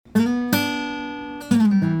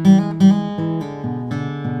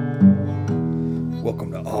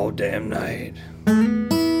Damn Night.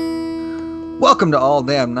 Welcome to All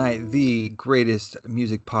Damn Night, the greatest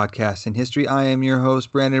music podcast in history. I am your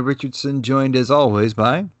host, Brandon Richardson, joined as always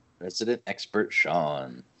by... resident expert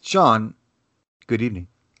Sean. Sean, good evening.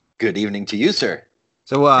 Good evening to you, sir.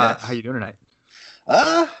 So, Yes. How you doing tonight?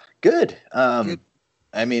 Good. Good.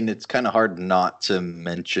 I mean, it's kind of hard not to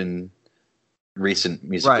mention recent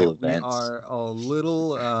musical events. We are a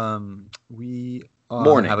little,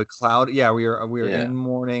 Mourning. have a cloud. Yeah, we are Yeah. in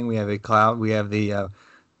mourning. We have a cloud. We have the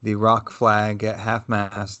rock flag at half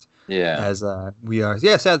mast. Yeah. As we are,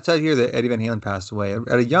 yeah, sad to hear that Eddie Van Halen passed away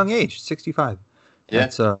at a young age, 65. Yeah.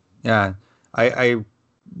 That's,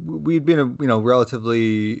 we'd been,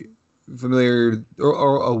 relatively familiar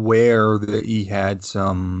or aware that he had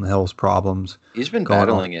some health problems. He's been going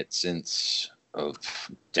battling it since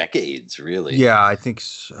decades, really. Yeah, I think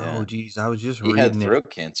so. Yeah. Oh, geez, I was just He had reading it. throat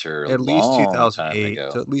cancer At least long 2008, time ago.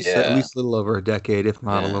 so at least Yeah. a little over a decade, if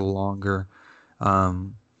not a Yeah. little longer.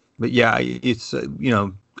 But yeah, it's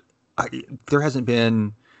there hasn't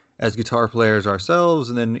been, as guitar players ourselves,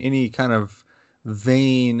 and then any kind of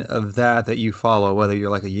vein of that you follow, whether you're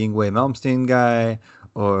like a Yngwie Malmsteen guy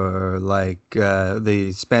or like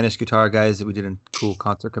the Spanish guitar guys that we did a cool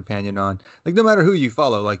concert companion on. Like, no matter who you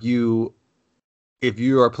follow, like if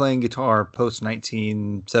you are playing guitar post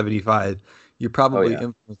 1975, you're probably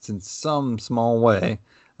influenced in some small way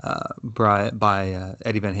by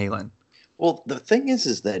Eddie Van Halen. Well, the thing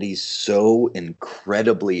is that he's so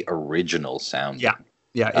incredibly original sounding.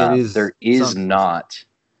 Yeah, it is. There is not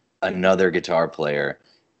another guitar player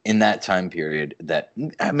in that time period that,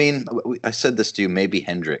 I mean, I said this to you, maybe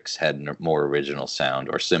Hendrix had more original sound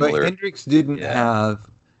or similar. But Hendrix didn't have,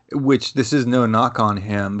 which this is no knock on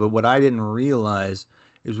him, but what I didn't realize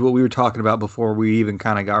is what we were talking about before we even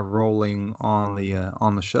kind of got rolling on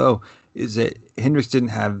the show, is that Hendrix didn't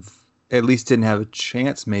have a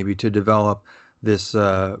chance maybe to develop this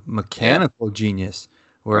mechanical genius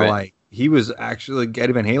where like he was actually,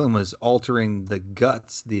 Eddie Van Halen was altering the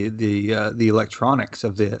guts, the electronics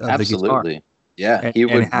of the guitar. Absolutely. Yeah, he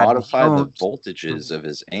would modify the voltages of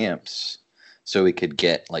his amps so he could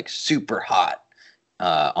get like super hot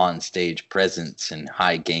on stage presence and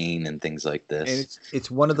high gain and things like this. And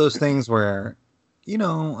it's one of those things where,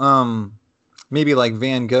 maybe like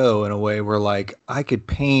Van Gogh in a way, where like I could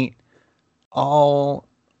paint all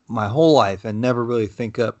my whole life and never really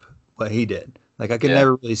think up what he did. Like I could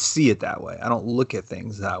never really see it that way. I don't look at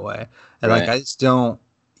things that way. And like I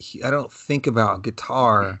don't think about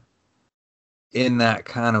guitar in that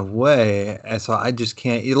kind of way. And so I just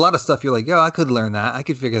can't. A lot of stuff you're like, I could learn that. I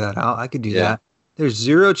could figure that out. I could do that. There's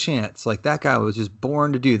zero chance. Like that guy was just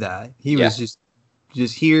born to do that. He was just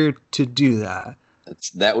here to do that.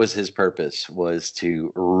 That was his purpose, was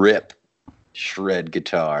to shred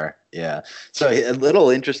guitar. Yeah. So a little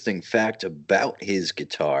interesting fact about his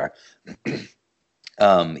guitar.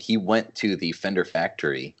 He went to the Fender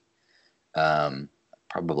factory,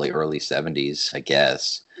 probably early 70s, I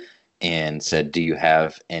guess, and said, do you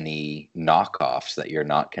have any knockoffs that you're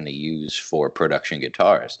not going to use for production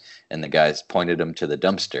guitars? And the guys pointed him to the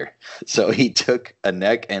dumpster. So he took a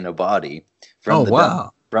neck and a body from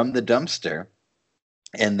the dumpster,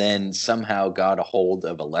 and then somehow got a hold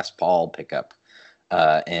of a Les Paul pickup,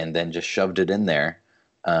 and then just shoved it in there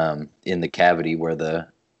in the cavity where the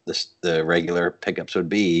regular pickups would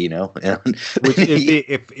be, Which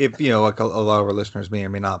if like a lot of our listeners may or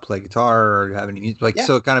may not play guitar or have any music,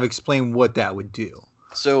 so kind of explain what that would do.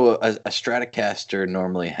 So a Stratocaster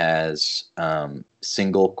normally has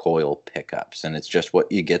single coil pickups, and it's just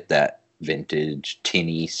what you get that vintage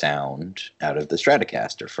tinny sound out of the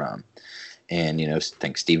Stratocaster from. And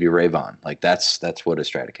think Stevie Ray Vaughan, like that's what a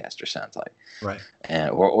Stratocaster sounds like, right?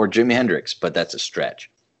 And or Jimi Hendrix, but that's a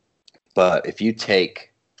stretch. But if you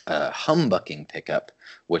take a humbucking pickup,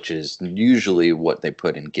 which is usually what they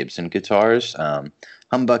put in Gibson guitars,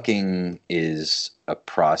 humbucking is a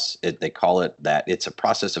process. They call it that. It's a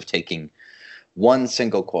process of taking one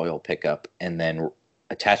single coil pickup and then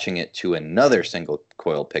attaching it to another single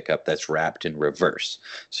coil pickup that's wrapped in reverse.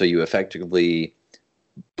 So you effectively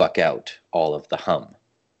buck out all of the hum.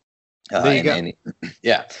 There you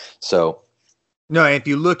go. So no, if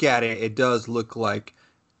you look at it, it does look like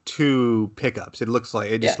two pickups. It looks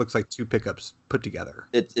like just looks like two pickups put together.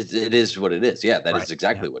 It is what it is. Yeah, that is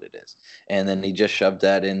exactly what it is. And then he just shoved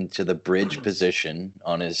that into the bridge position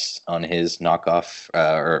on his knockoff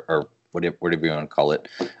or whatever you want to call it,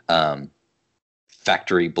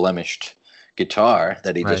 factory blemished guitar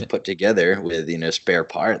that he just put together with spare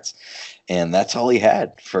parts, and that's all he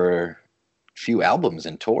had for a few albums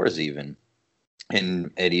and tours even.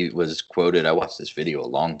 And Eddie was quoted, I watched this video a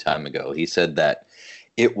long time ago, he said that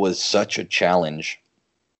it was such a challenge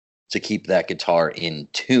to keep that guitar in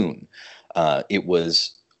tune. It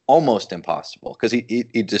was almost impossible because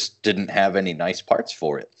he just didn't have any nice parts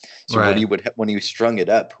for it. So Right. what he would when he strung it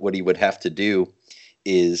up, what he would have to do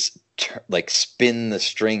is like spin the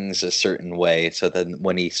strings a certain way, so that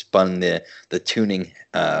when he spun the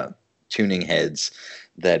tuning heads,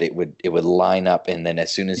 that it would line up, and then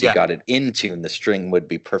as soon as he Yeah. got it in tune, the string would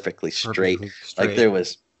be perfectly straight. Like there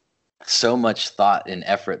was so much thought and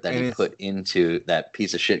effort that he put into that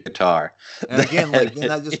piece of shit guitar. And again, like, and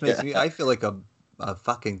that just makes me, I feel like a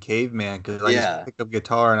fucking caveman, because I just pick up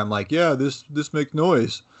guitar and I'm like, yeah, this makes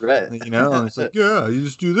noise, right? You know, and it's like, yeah, you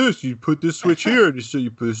just do this, you put this switch here, just so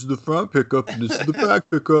you push this is the front pickup and this is the back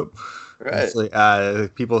pickup. Right. It's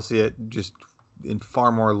like people see it just in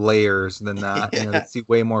far more layers than that. You know, they see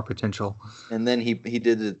way more potential. And then he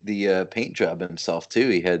did the paint job himself too.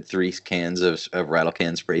 He had 3 cans of rattle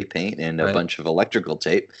can spray paint and a bunch of electrical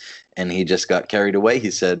tape, and he just got carried away,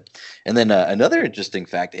 he said. And then another interesting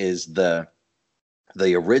fact is the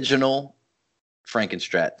original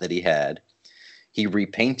Frankenstrat that he had, he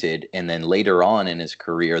repainted, and then later on in his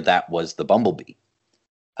career, that was the Bumblebee.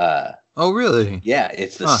 Oh, really? Yeah,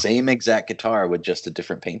 it's the same exact guitar with just a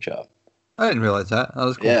different paint job. I didn't realize that. That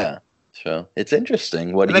was cool. Yeah, so it's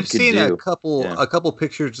interesting what he could do. I've seen a couple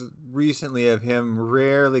pictures recently of him,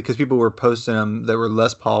 rarely, because people were posting them that were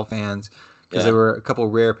Les Paul fans, because there were a couple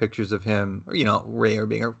rare pictures of him, you know, rare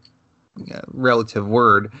being a relative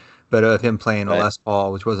word, but of him playing a Les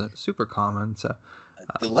Paul, which wasn't super common. So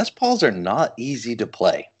the Les Pauls are not easy to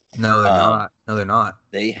play. No, they're not. No, they're not.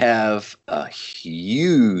 They have a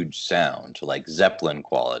huge sound, like Zeppelin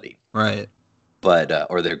quality. Right. But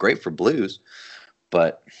or they're great for blues.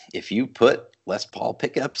 But if you put Les Paul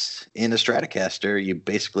pickups in a Stratocaster, you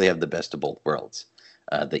basically have the best of both worlds.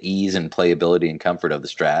 The ease and playability and comfort of the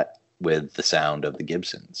Strat with the sound of the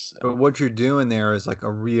Gibsons. So. But what you're doing there is like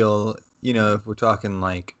a real, you know, if we're talking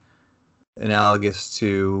like analogous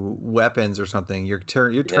to weapons or something, you're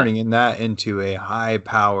turning in that into a high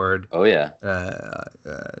powered high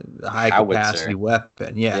capacity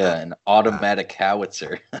weapon. An automatic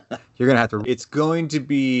howitzer. You're gonna have to, it's going to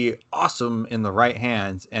be awesome in the right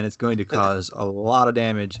hands, and it's going to cause a lot of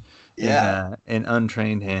damage in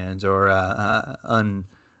untrained hands or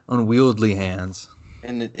unwieldy hands.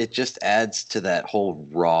 And it just adds to that whole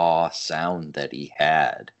raw sound that he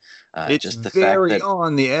had. It's just the very fact that,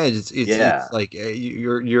 on the edge. It's like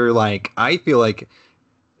you're like, I feel like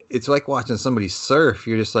it's like watching somebody surf.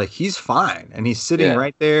 You're just like, he's fine, and he's sitting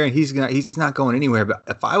right there, and he's not going anywhere. But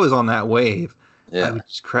if I was on that wave, I would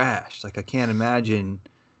just crash. Like, I can't imagine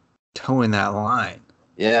towing that line.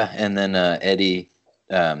 Yeah, and then Eddie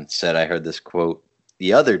said, I heard this quote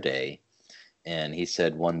the other day, and he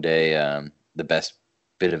said one day the best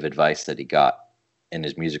bit of advice that he got in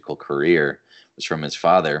his musical career was from his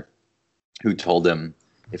father, who told him,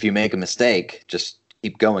 if you make a mistake, just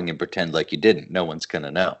keep going and pretend like you didn't. No one's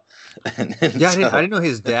gonna know. I didn't know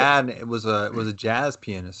his dad was a jazz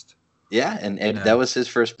pianist. Yeah, and that was his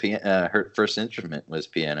first her first instrument was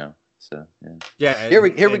piano. So here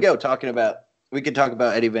we go talking about. We could talk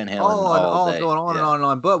about Eddie Van Halen all day. Going on and on and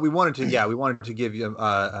on. But we wanted to give you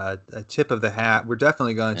a tip of the hat. We're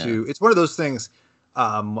definitely going to. It's one of those things.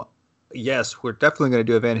 Yes, we're definitely going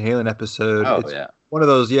to do a Van Halen episode. It's one of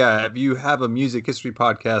those. Yeah, if you have a music history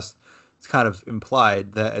podcast, it's kind of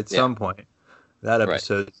implied that at some point that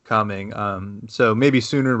episode is coming. So maybe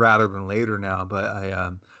sooner rather than later now. But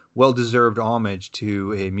I well-deserved homage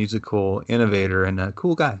to a musical innovator and a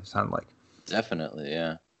cool guy. Sounded like. Definitely,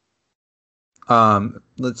 yeah.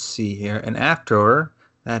 Let's see here. And after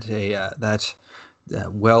that,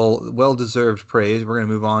 well-deserved praise, we're going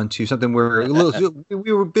to move on to something we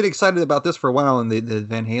were a bit excited about this for a while, and the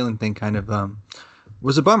Van Halen thing kind of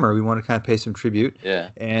was a bummer. We want to kind of pay some tribute. Yeah.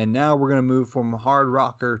 And now we're going to move from hard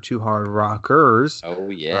rocker to hard rockers. Oh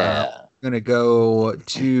yeah. We're going to go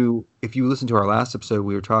to, if you listen to our last episode,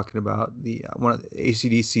 we were talking about the one of the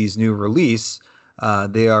AC/DC's new release.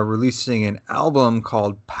 They are releasing an album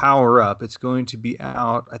called Power Up. It's going to be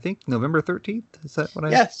out, I think, November 13th. Is that what I?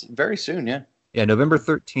 Yes, very soon. Yeah. Yeah, November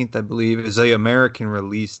 13th, I believe, is the American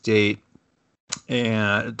release date,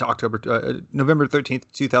 and November 13th,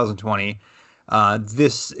 2020.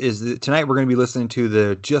 This is tonight. We're going to be listening to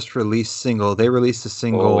the just released single. They released a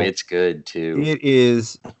single. Oh, it's good too. It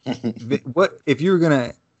is. What if you were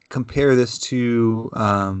going to compare this to?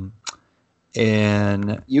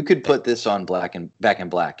 And you could put this on Back in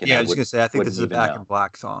Black. And yeah, I was going to say, I think this is a Back in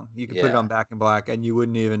Black song. You could put it on Back in Black, and you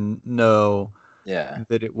wouldn't even know.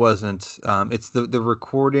 That it wasn't. It's the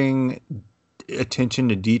recording attention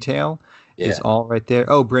to detail is Yeah. all right there.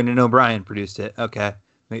 Oh, Brendan O'Brien produced it. Okay.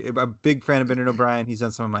 I'm a big fan of Brendan O'Brien. He's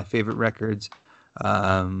done some of my favorite records.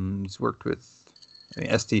 He's worked with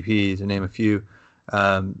STP, to name a few.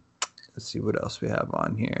 Let's see what else we have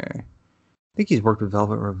on here. I think he's worked with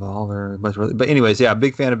Velvet Revolver. But anyways, yeah,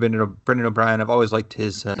 big fan of Brendan O'Brien. I've always liked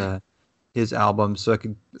his album, so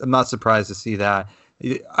I'm not surprised to see that.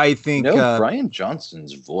 I think Brian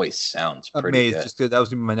Johnson's voice sounds pretty amazing. good. Just good. That was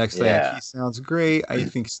gonna be my next thing. Yeah. He sounds great. I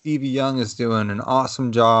think Stevie Young is doing an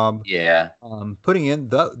awesome job. Yeah. Putting in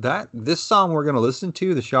this song we're gonna listen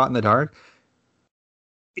to, "The Shot in the Dark."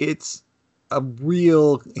 It's a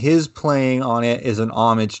real. His playing on it is an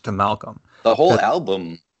homage to Malcolm. The whole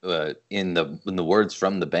album, in the words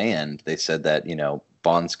from the band, they said that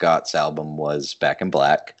Bon Scott's album was Back in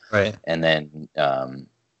Black, right? And then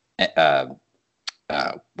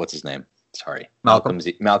what's his name? Sorry, Malcolm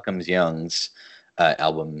Young's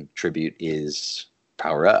album tribute is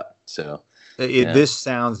Power Up. So this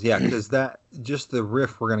sounds because that just the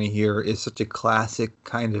riff we're gonna hear is such a classic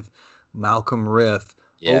kind of Malcolm riff.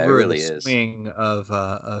 Yeah, over it really the is. swing of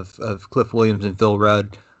Cliff Williams and Phil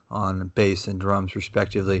Rudd on bass and drums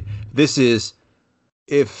respectively. This is,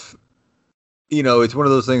 if it's one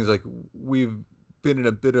of those things, like, we've been in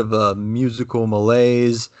a bit of a musical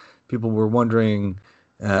malaise. People were wondering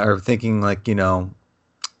or thinking, like, do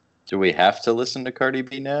we have to listen to Cardi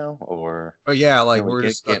B now, or like, we're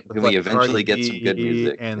just stuck can with, we like, eventually Cardi get some B good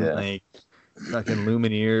music and like fucking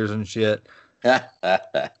Lumineers and shit.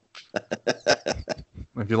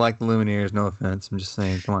 If you like the Lumineers, no offense, I'm just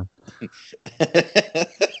saying, come on.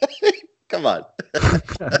 Come on.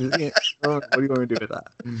 What do you want me to do with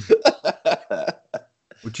that?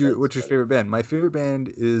 What's your favorite band? My favorite band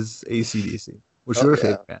is AC/DC. What's your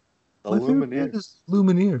favorite band? The My favorite band is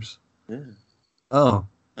Lumineers. Yeah. Oh,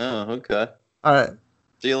 okay. all right.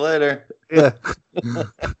 See you later. Yeah.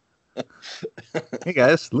 Hey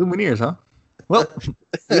guys, Lumineers, huh? Well, see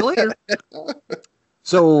you later.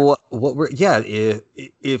 So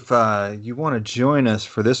if you want to join us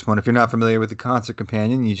for this one, if you're not familiar with the Concert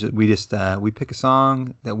Companion, we pick a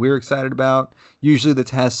song that we're excited about, usually that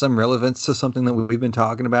has some relevance to something that we've been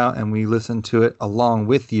talking about, and we listen to it along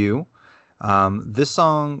with you. This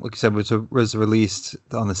song, like I said, was released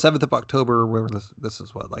on the 7th of October. This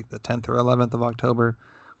is like the 10th or 11th of October.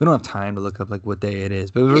 We don't have time to look up like what day it is,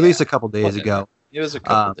 but it was released a couple days ago. It was a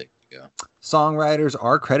couple days ago. Songwriters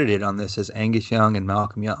are credited on this as Angus Young and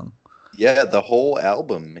Malcolm Young. Yeah, the whole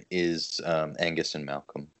album is Angus and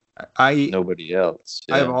Malcolm. Nobody else.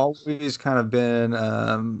 Yeah. I've always kind of been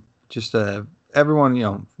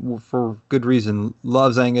everyone, for good reason,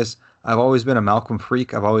 loves Angus. I've always been a Malcolm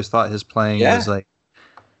freak. I've always thought his playing was like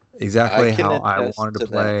exactly how I wanted to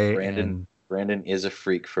play. Brandon is a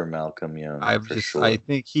freak for Malcolm Young. I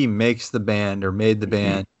think he makes the band, or made the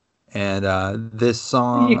band. And this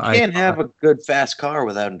song, you can't have a good fast car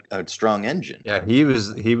without a strong engine. Yeah, he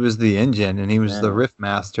was the engine, and he was the riff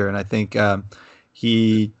master, and I think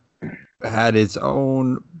he had his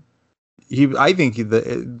own. I think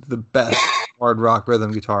the best hard rock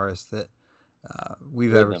rhythm guitarist that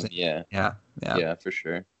we've ever seen. Yeah, for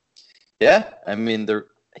sure. Yeah, I mean,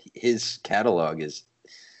 his catalog is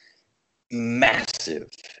massive.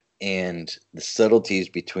 And the subtleties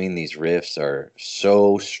between these riffs are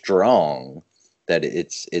so strong that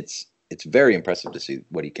it's very impressive to see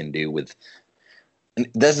what he can do with. And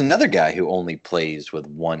there's another guy who only plays with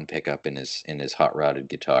one pickup in his hot rodded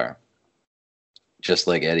guitar, just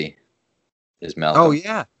like Eddie, is Malcolm. Oh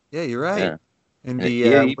yeah, you're right. Yeah. And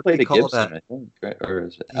he played a Gibson, I think, right? Or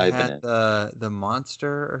is it Ibanez? The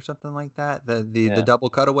Monster or something like that. The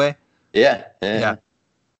double cutaway. Yeah.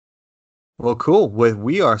 Well, cool.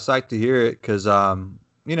 We are psyched to hear it because, hasn't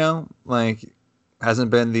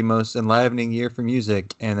been the most enlivening year for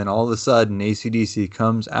music, and then all of a sudden, AC/DC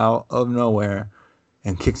comes out of nowhere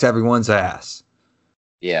and kicks everyone's ass.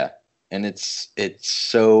 Yeah, and it's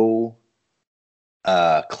so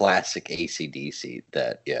classic AC/DC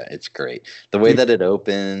that it's great. The way that it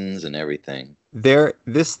opens and everything.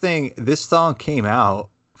 This song came out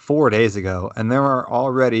 4 days ago, and there are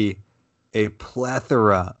already a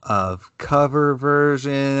plethora of cover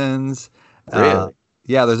versions. Really?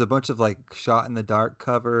 There's a bunch of like Shot in the Dark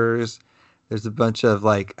covers. There's a bunch of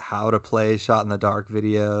like how to play Shot in the Dark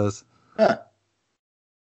videos. Huh.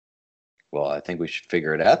 Well, I think we should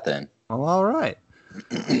figure it out then. Well, all right.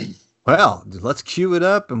 Well, let's cue it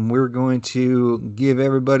up, and we're going to give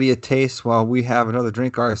everybody a taste while we have another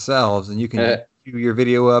drink ourselves, and you can cue your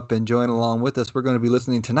video up and join along with us. We're going to be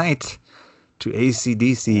listening tonight to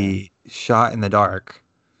AC/DC Shot in the Dark.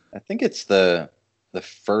 I think it's the the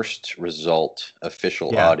first result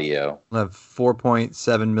official Yeah. audio. We'll have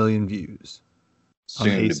 4.7 million views.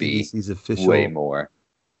 Soon to be AC/DC's official. way more.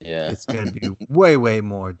 Yeah. It's going to be way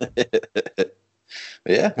more.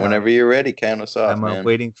 Yeah, whenever you're ready, count us off, I'm man.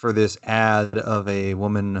 waiting for this ad of a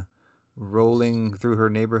woman rolling through her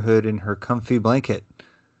neighborhood in her comfy blanket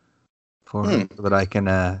so that I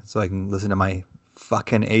can listen to my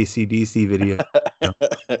fucking AC/DC video.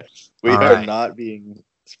 We are not being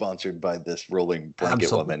sponsored by this rolling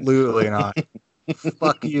blanket woman. Absolutely not.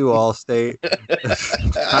 Fuck you, Allstate.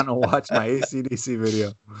 Trying to watch my AC/DC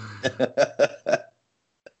video.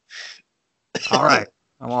 All right,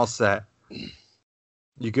 I'm all set.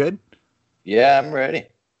 You good? Yeah, I'm ready.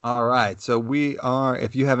 All right, so we are,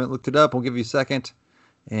 if you haven't looked it up, we'll give you a second.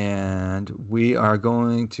 And we are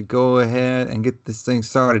going to go ahead and get this thing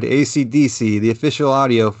started. AC/DC, the official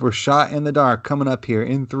audio for Shot in the Dark, coming up here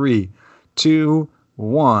in 3, 2,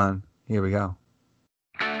 1. Here we go.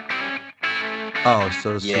 Oh,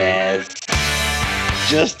 so sweet. Yes.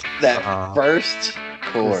 Just that first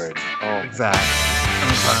chord. Oh, exactly.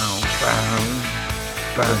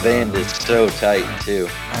 The band is so tight, too.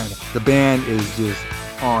 The band is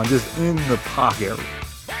just in the pocket.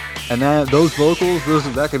 And those vocals,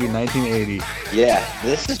 that could be 1980. Yeah,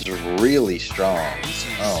 this is really strong.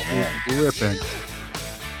 Oh, man. Ripping.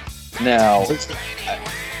 Now,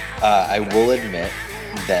 I will admit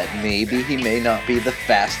that maybe he may not be the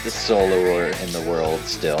fastest soloer in the world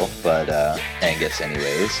still, but Angus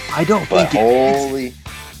anyways. I don't but think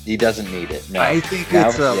he doesn't need it. No. I think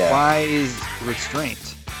it's a wise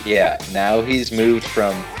restraint. Yeah, now he's moved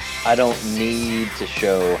from I don't need to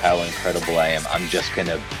show how incredible I am. I'm just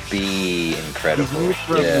gonna be incredible. He's moved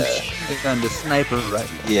from machine gun to sniper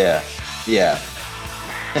rifle. Yeah.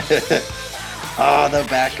 Oh, the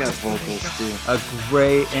backup vocals too. A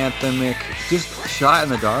great anthemic, just Shot in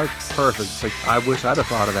the Dark, perfect. It's like I wish I'd have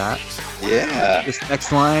thought of that. Yeah. This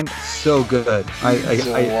next line, so good. I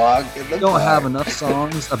don't have enough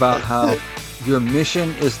songs about how your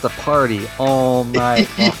mission is to party all night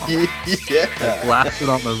long. Yeah. Blast it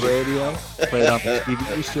on the radio, play it on the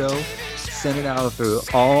TV show, send it out through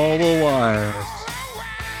all the wires.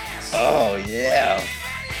 Oh yeah.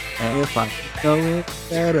 And if I know it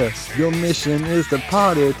better, your mission is to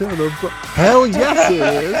party to the hell yes it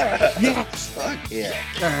is. Yes. Fuck yeah.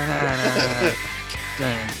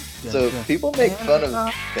 So people make fun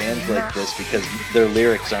of bands like this because their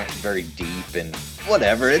lyrics aren't very deep and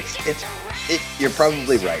whatever. You're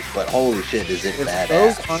probably right, but holy shit, is it badass?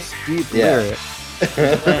 Those aren't deep lyrics.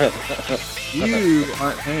 You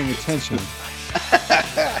aren't paying attention.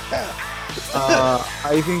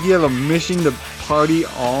 I think you have a mission to party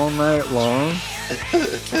all night long.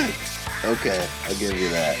 Okay, I'll give you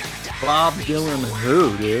that. Bob Dylan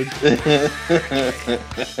who, dude?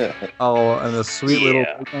 Oh, and the sweet little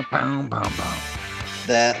boom, boom, boom.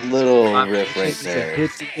 That little riff right there.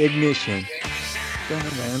 Hits the ignition. Yeah.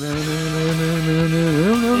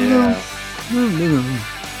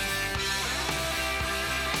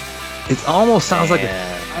 It almost sounds like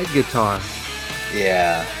a slide guitar.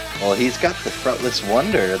 Yeah. Well, he's got the Fretless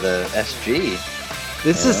Wonder, the SG.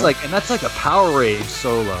 This is like, and that's like a Power Rage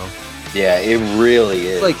solo. Yeah, it really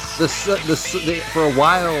is. Like for a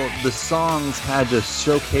while, the songs had to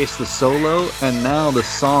showcase the solo, and now the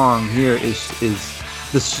song here is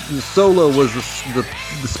the solo was the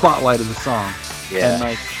spotlight of the song. Yeah. And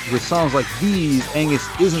like with songs like these, Angus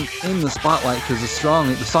isn't in the spotlight because the song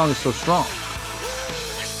is so strong.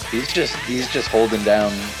 He's just holding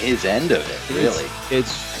down his end of it. Really,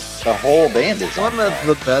 it's the whole band is one of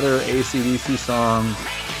the better AC/DC songs.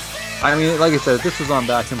 I mean, like I said, if this was on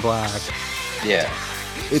Back in Black. Yeah.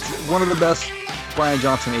 It's one of the best Brian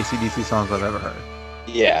Johnson AC/DC songs I've ever heard.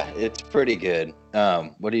 Yeah, it's pretty good.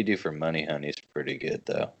 What do you do for Money, Honey? It's pretty good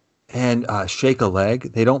though. And Shake a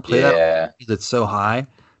Leg. They don't play that because it's so high,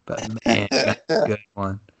 but man, that's a good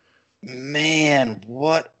one. Man,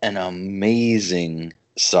 what an amazing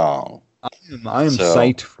song. I am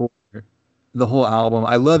psyched for the whole album.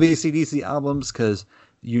 I love AC/DC albums because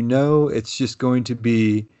it's just going to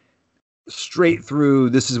be straight through.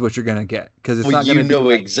 This is what you're going to get because it's not going to know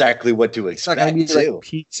exactly what to expect. It's not going to be like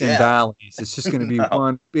peaks and valleys. It's just going to be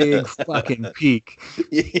one big fucking peak.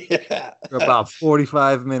 Yeah. For about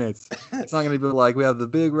 45 minutes. It's not going to be like we have the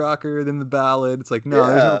big rocker, then the ballad. It's like there's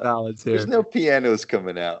no ballads here. There's no pianos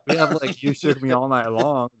coming out. We have like You Shook Me All Night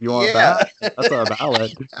Long. If you want that? That's a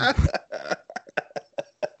ballad.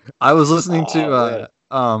 I was listening to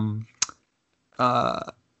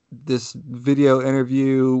this video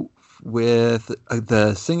interview with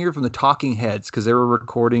the singer from the Talking Heads because they were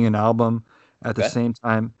recording an album at the same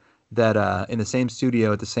time, that in the same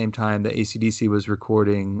studio at the same time that AC/DC was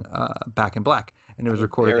recording Back in Black, and it was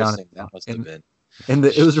recorded down That must have been.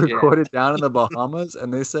 it was recorded down in the Bahamas,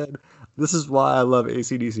 and they said this is why I love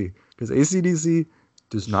AC/DC, because AC/DC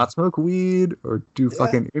does not smoke weed or do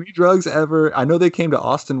fucking any drugs ever. I know they came to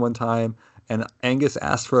Austin one time, and Angus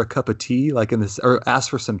asked for a cup of tea, like or asked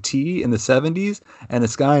for some tea in the 70s, and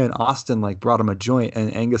this guy in Austin like brought him a joint,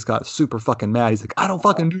 and Angus got super fucking mad. He's like, I don't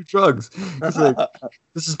fucking do drugs. He's like,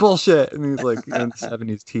 this is bullshit. And he's like, in the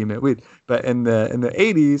 70s, tea meant weed. But in the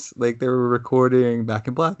 80s, like they were recording Back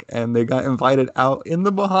in Black, and they got invited out in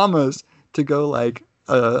the Bahamas to go like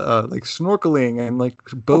snorkeling and like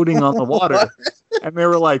boating on the water, and they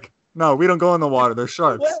were like, no, we don't go in the water. There's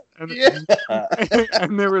sharks. And,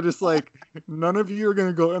 and they were just like, none of you are going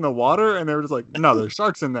to go in the water. And they were just like, no, there's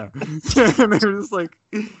sharks in there. And they were just like,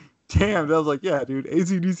 damn. I was like, yeah, dude,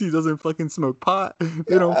 AC/DC doesn't fucking smoke pot.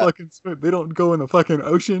 They don't fucking smoke. They don't go in the fucking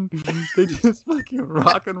ocean. They just fucking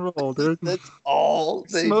rock and roll, dude. That's all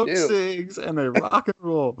they smoke do. cigs and they rock and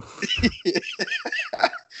roll.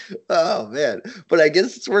 Oh, man. But I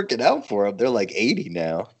guess it's working out for them. They're like 80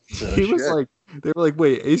 now. So he was like, they were like,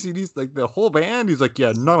 wait, AC/DC, like the whole band? He's like,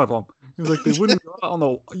 yeah, none of them. He's like, they wouldn't go out on the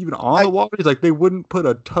water. He's like, they wouldn't put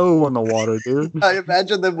a toe on the water, dude. I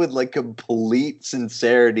imagine them with like complete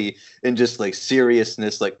sincerity and just like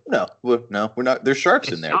seriousness. Like, no, we're not. There's sharks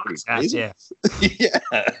in there. Yeah.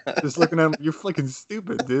 Yeah. Just looking at him, you're fucking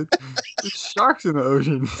stupid, dude. There's sharks in the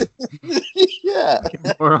ocean. Yeah.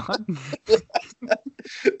 Moron.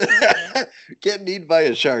 Getting eaten by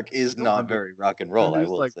a shark is not very rock and roll. I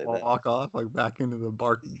will like say walk off like back into the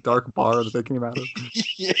dark bar that they came out of.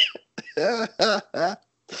 Yeah.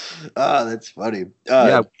 Oh, that's funny.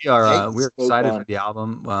 Yeah, we're excited for the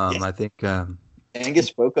album. I think Angus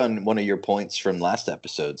spoke on one of your points from last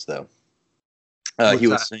episodes, though. He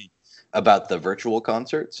was saying about the virtual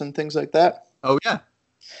concerts and things like that. Oh yeah.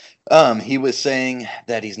 He was saying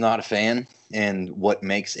that he's not a fan, and what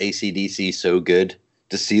makes AC/DC so good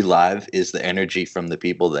to see live is the energy from the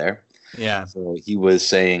people there. Yeah. So he was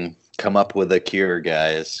saying, come up with a cure,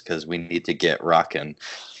 guys, because we need to get rocking.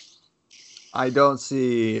 I don't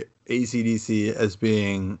see AC/DC as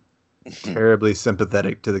being terribly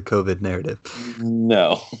sympathetic to the COVID narrative.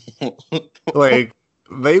 No. Like,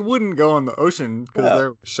 they wouldn't go in the ocean because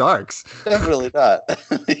they're sharks. Definitely not.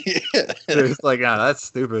 Yeah. They're just like, that's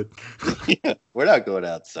stupid. Yeah, we're not going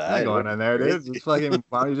outside. I'm not going in there, dude. Just fucking,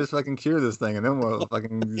 why don't you just fucking cure this thing and then we'll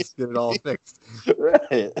fucking just get it all fixed.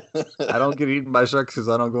 Right. I don't get eaten by sharks because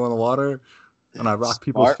I don't go in the water, and I rock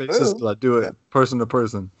people's faces because I do it person to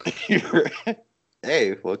person.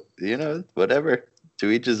 Hey, well, whatever. To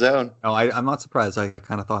each his own. No, I'm not surprised. I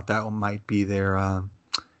kind of thought that one might be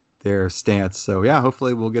their stance. So yeah,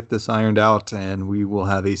 hopefully we'll get this ironed out and we will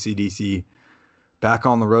have AC/DC back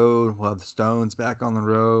on the road. We'll have the Stones back on the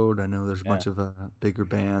road. I know there's a bunch of bigger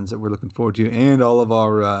bands that we're looking forward to, and all of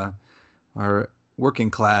our working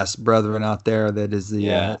class brethren out there that is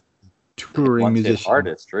the touring musician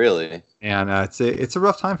artist, really. And it's a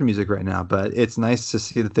rough time for music right now, but it's nice to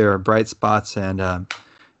see that there are bright spots and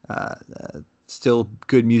still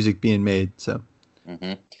good music being made. So.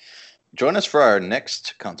 Mm-hmm. Join us for our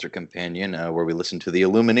next concert companion, where we listen to the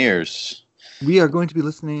Lumineers. We are going to be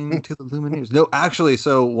listening to the Lumineers. No, actually,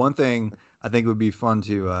 so one thing I think would be fun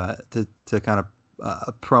to kind of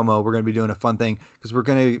promo. We're going to be doing a fun thing because we're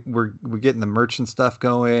getting the merch and stuff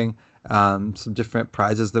going. Some different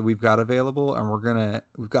prizes that we've got available, and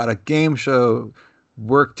we've got a game show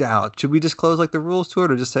worked out. Should we disclose like the rules to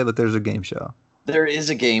it, or just say that there's a game show? There is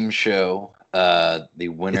a game show. The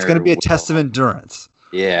winner. It's going to be a test of endurance.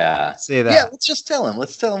 Yeah. Say that. Yeah, let's just tell him.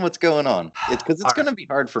 Let's tell him what's going on. It's because it's going to be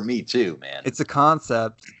hard for me too, man. It's a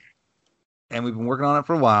concept, and we've been working on it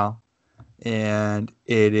for a while. And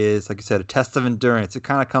it is, like I said, a test of endurance. It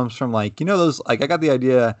kind of comes from like, those, like I got the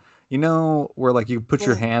idea, where like you put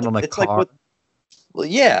your hand on a car. Well,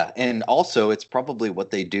 yeah. And also it's probably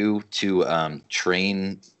what they do to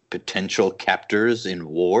train potential captors in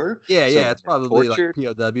war. Yeah, it's probably torture.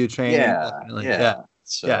 Like POW training. Yeah.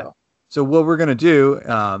 So what we're gonna do,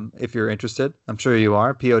 if you're interested, I'm sure you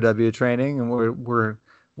are, POW training, and we're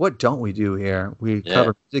what don't we do here? We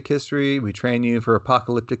cover music history. We train you for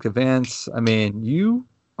apocalyptic events. I mean, you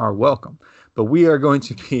are welcome. But we are going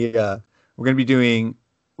to be we're going to be doing.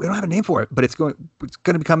 We don't have a name for it, but it's going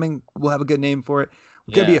to be coming. We'll have a good name for it.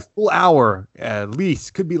 It's going to be a full hour at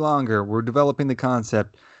least. Could be longer. We're developing the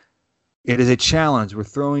concept. It is a challenge. We're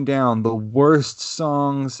throwing down the worst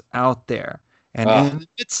songs out there. And in the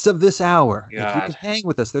midst of this hour, if you can hang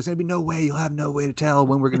with us, there's going to be no way. You'll have no way to tell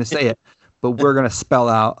when we're going to say it. But we're going to spell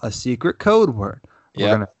out a secret code word. We're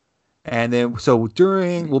going to And then, so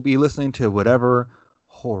we'll be listening to whatever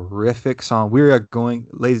horrific song.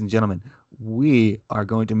 Ladies and gentlemen, we are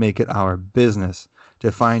going to make it our business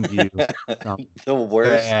to find you the worst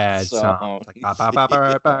bad song. songs. Like,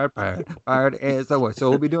 bird is the worst. So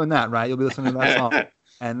we'll be doing that, right? You'll be listening to that song.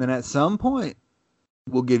 And then at some point,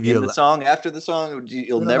 we'll give you after the song,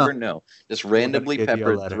 you'll never know. Just randomly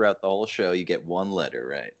peppered throughout the whole show, you get one letter,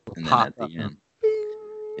 right? And then at the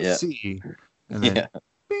end, C. And then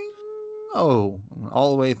bing, O, all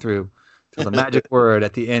the way through to the magic word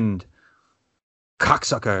at the end.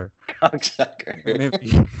 Cocksucker.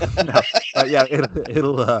 Yeah,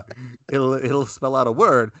 it'll spell out a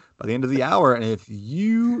word by the end of the hour, and if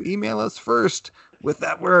you email us first with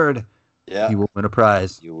that word, you will win a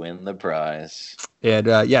prize. You win the prize. And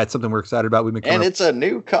it's something we're excited about. And it's a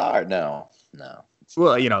new car. No.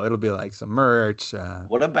 Well, it'll be like some merch.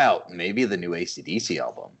 What about maybe the new AC/DC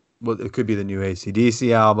album? Well, it could be the new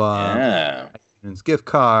AC/DC album. Yeah. And gift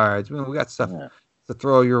cards. We got stuff to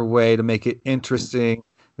throw your way to make it interesting,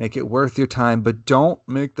 make it worth your time, but don't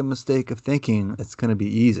make the mistake of thinking it's going to be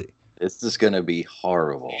easy. It's just going to be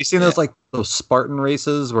horrible. You seen those those Spartan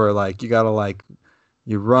races where you got to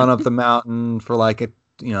you run up the mountain for like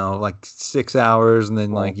 6 hours and then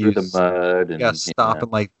through the mud and stop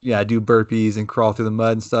and do burpees and crawl through the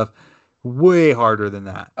mud and stuff. Way harder than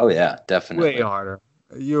that. Oh yeah, definitely. Way harder.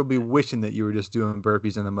 You'll be wishing that you were just doing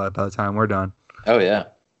burpees in the mud by the time we're done. Oh yeah.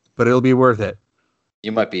 But it'll be worth it.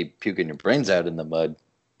 You might be puking your brains out in the mud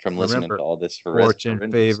from listening to all this.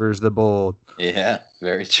 Fortune favors the bold. Yeah,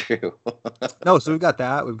 very true. No, so we've got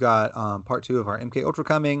that. We've got part 2 of our MK Ultra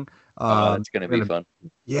coming. It's going to be fun.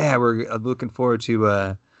 Yeah, we're looking forward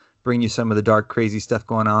to bring you some of the dark, crazy stuff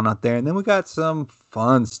going on out there. And then we got some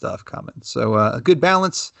fun stuff coming. So a good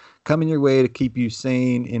balance coming your way to keep you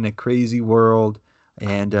sane in a crazy world.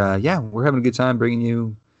 And we're having a good time bringing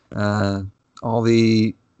you all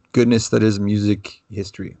the goodness that is music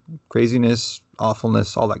history. Craziness,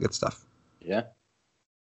 awfulness, all that good stuff. Yeah.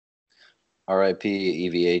 R.I.P.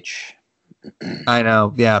 EVH. I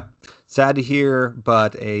know. Yeah. Sad to hear,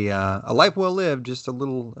 but a life well lived, just a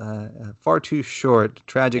little far too short.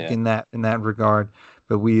 Tragic in that regard.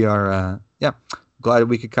 But we are glad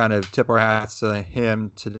we could kind of tip our hats to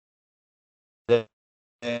him today.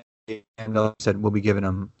 And like I said, we'll be giving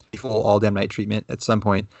him a full all damn night treatment at some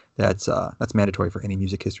point. That's mandatory for any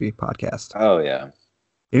music history podcast. Oh yeah.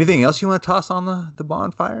 Anything else you want to toss on the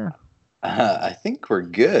bonfire? I think we're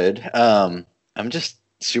good. I'm just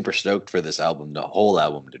super stoked for this album, the whole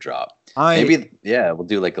album to drop. We'll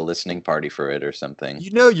do like a listening party for it or something.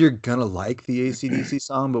 You're gonna like the AC/DC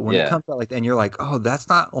song, but when it comes out and you're like, oh, that's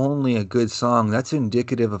not only a good song, that's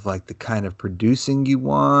indicative of the kind of producing you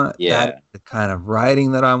want, the kind of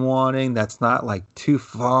writing that I'm wanting. That's not too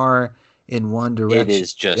far in one direction. It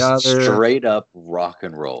is just straight up rock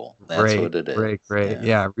and roll. That's what it is. Great.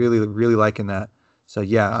 Yeah, really, really liking that. So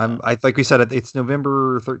I like we said, it's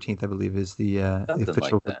November 13th, I believe, is the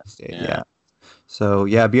official release date. Yeah. So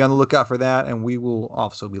be on the lookout for that, and we will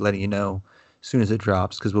also be letting you know as soon as it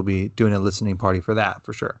drops because we'll be doing a listening party for that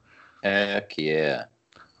for sure. Heck yeah!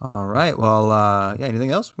 All right. Well,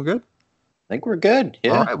 anything else? We're good. I think we're good.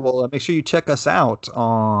 Yeah. All right. Well, make sure you check us out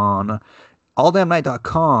on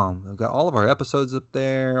alldamnight.com. We've got all of our episodes up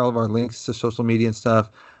there, all of our links to social media and stuff.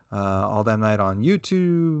 All Damn Night on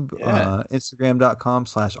YouTube,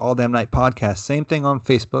 Instagram.com/All Damn Night Podcast. Same thing on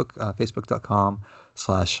Facebook,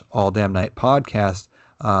 Facebook.com/All Damn Night Podcast.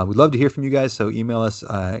 We'd love to hear from you guys, so email us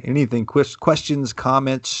anything, questions,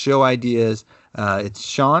 comments, show ideas. It's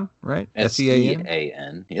Sean, right?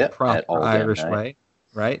 SEAN. Yep. Proper Irish way,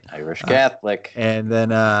 right? Irish Catholic. And then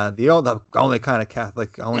the only kind of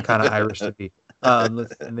Catholic, only kind of Irish to be. And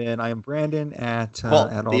then I am Brandon at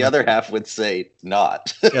the other half would say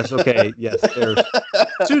not. Yes, okay, yes. There's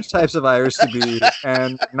 2 types of Irish to be,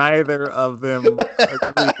 and neither of them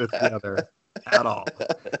agree with the other at all.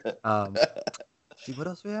 See what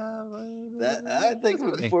else we have? I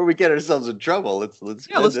think before we get ourselves in trouble, let's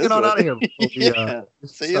get on out of here. We'll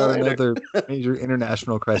see you later. Another major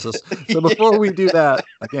international crisis. So before we do that,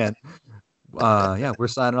 again. We're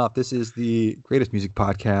signing off. This is the greatest music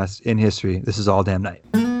podcast in history. This is All Damn Night.